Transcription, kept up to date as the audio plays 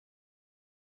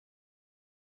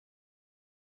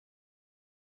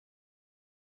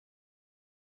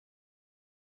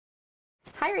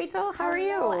Hi, Rachel. How are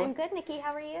you? I'm good, Nikki.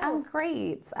 How are you? I'm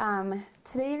great.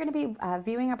 Today you're going to be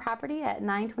viewing a property at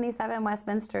 927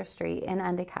 Westminster Street in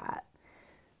Endicott.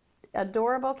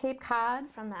 Adorable Cape Cod.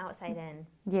 From the outside in.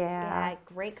 Yeah. Yeah,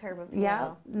 great curb appeal.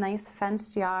 Yeah, nice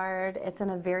fenced yard. It's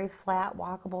in a very flat,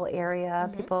 walkable area.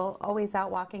 People always out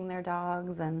walking their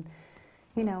dogs and,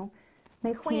 you know,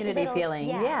 nice Quaint community little, feeling.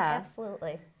 Yeah,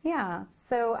 absolutely. Yeah,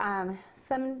 so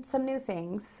some new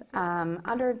things.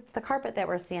 Under the carpet that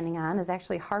we're standing on is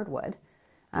actually hardwood.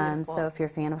 So if you're a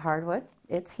fan of hardwood,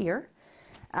 it's here.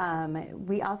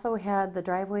 We also had the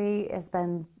driveway has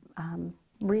been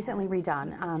recently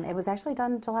redone. It was actually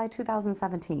done July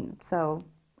 2017, so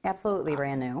absolutely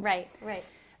brand new. Right, right.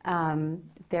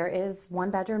 There is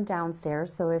one bedroom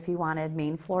downstairs, so if you wanted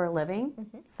main floor living,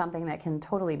 something that can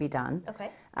totally be done. Okay.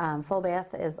 Full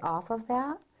bath is off of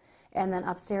that. And then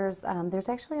upstairs, there's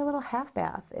actually a little half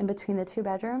bath in between the two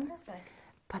bedrooms. Perfect.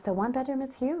 But the one bedroom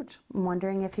is huge. I'm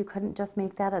wondering if you couldn't just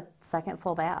make that a second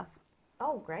full bath.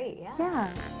 Oh, great, yeah.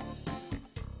 Yeah.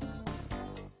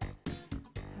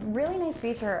 Really nice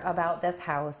feature about this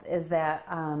house is that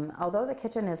although the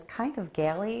kitchen is kind of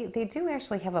galley, they do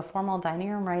actually have a formal dining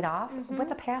room right off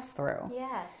with a pass-through.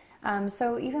 Yeah.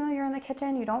 So even though you're in the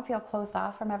kitchen, you don't feel closed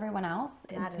off from everyone else.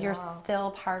 Not at You're all.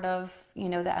 still part of, you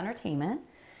know, the entertainment.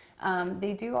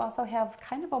 They do also have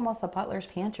kind of almost a butler's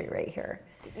pantry right here.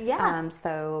 Yeah.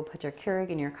 So put your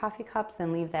Keurig and your coffee cups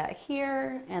and leave that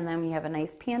here, and then you have a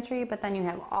nice pantry, but then you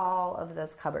have all of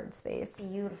this cupboard space.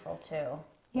 Beautiful, too.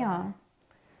 Yeah,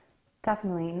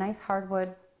 definitely. Nice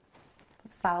hardwood,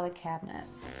 solid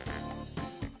cabinets.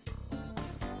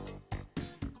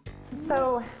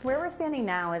 So where we're standing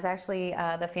now is actually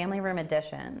the family room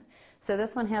addition. So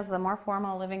this one has the more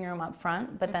formal living room up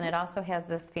front, but then it also has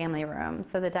this family room.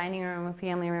 So the dining room and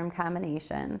family room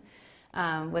combination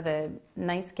with a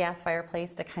nice gas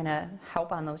fireplace to kind of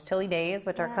help on those chilly days,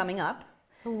 which are coming up.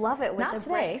 Love it with Not the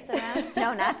today. bricks around.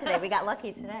 No, not today. We got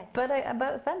lucky today. But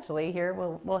eventually here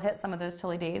we'll hit some of those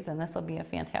chilly days, and this will be a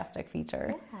fantastic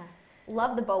feature. Yeah.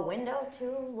 Love the bow window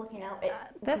too, looking out.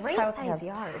 This great house size has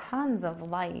yard. tons of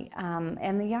light,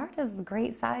 and the yard is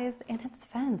great sized, and it's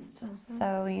fenced.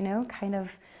 So, you know, kind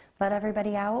of let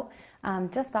everybody out.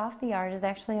 Just off the yard is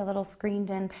actually a little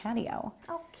screened-in patio.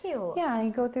 Oh, cute. Yeah, you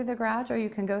go through the garage, or you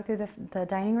can go through the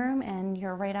dining room, and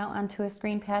you're right out onto a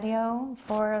screened patio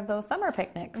for those summer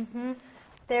picnics.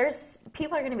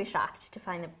 People are going to be shocked to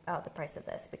find out the price of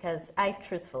this, because I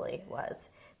truthfully was.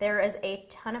 There is a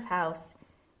ton of house,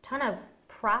 ton of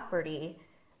property,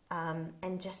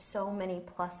 and just so many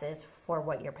pluses for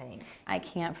what you're paying. I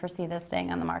can't foresee this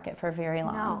staying on the market for very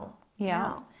long. No. Yeah.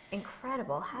 No.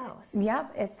 Incredible house.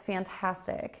 Yep, it's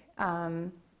fantastic.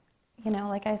 You know,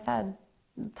 like I said,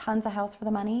 tons of house for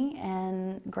the money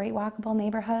and great walkable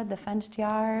neighborhood, the fenced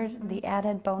yard, the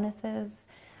added bonuses,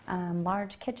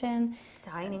 large kitchen.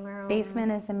 Dining room.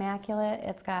 Basement is immaculate.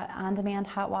 It's got on-demand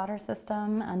hot water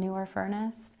system, a newer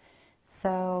furnace.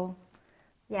 So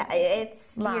yeah,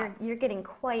 it's lots. you're getting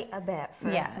quite a bit for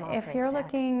a small if price you're tag.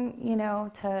 looking, you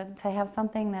know, to have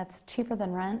something that's cheaper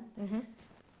than rent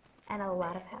And a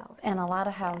lot of house. and a lot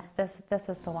of house, this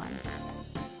is the one.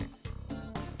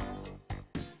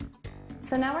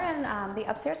 So now we're in the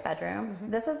upstairs bedroom.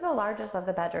 This is the largest of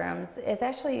the bedrooms. It's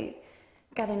actually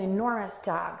got an enormous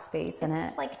jog space in it.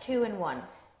 It's like 2 in 1.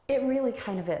 It really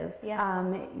kind of is. Yeah.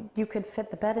 You could fit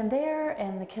the bed in there,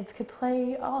 and the kids could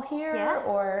play all here, Yeah.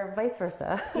 or vice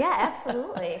versa. Yeah,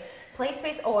 absolutely. Play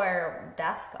space or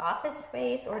desk office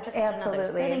space or just another Absolutely.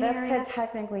 sitting This area. could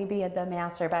technically be the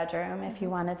master bedroom if you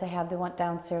wanted to have the one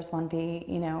downstairs one be,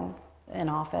 you know, an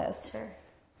office. Sure.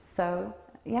 So,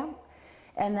 yeah.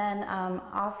 And then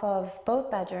off of both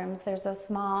bedrooms, there's a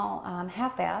small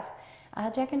half bath,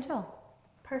 Jack and Jill.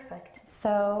 Perfect.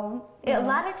 So A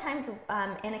lot of times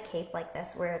in a Cape like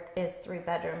this where it is 3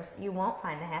 bedrooms, you won't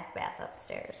find the half bath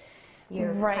upstairs.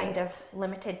 You're kind of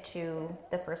limited to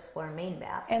the first floor main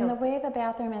bath. And the way the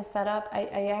bathroom is set up,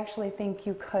 I actually think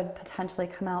you could potentially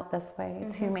come out this way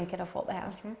to make it a full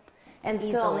bath. And still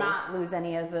Easily. not lose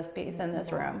any of the space in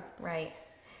this room. Right.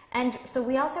 And so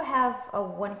we also have a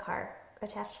 1-car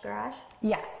attached garage.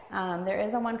 Yes, there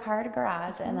is a 1-car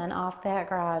garage, and then off that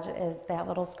garage is that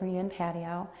little screen-in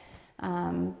patio.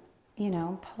 You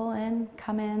know, pull in,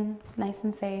 come in, nice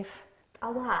and safe.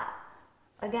 A lot.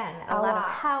 Again, a lot of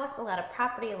house, a lot of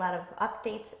property, a lot of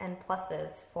updates and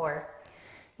pluses for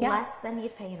less than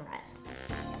you'd pay in rent.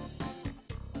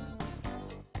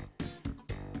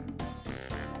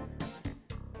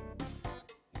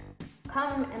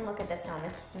 Come and look at this home.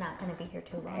 It's not going to be here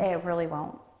too long. It really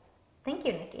won't. Thank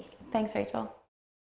you, Nikki. Thanks, Rachel.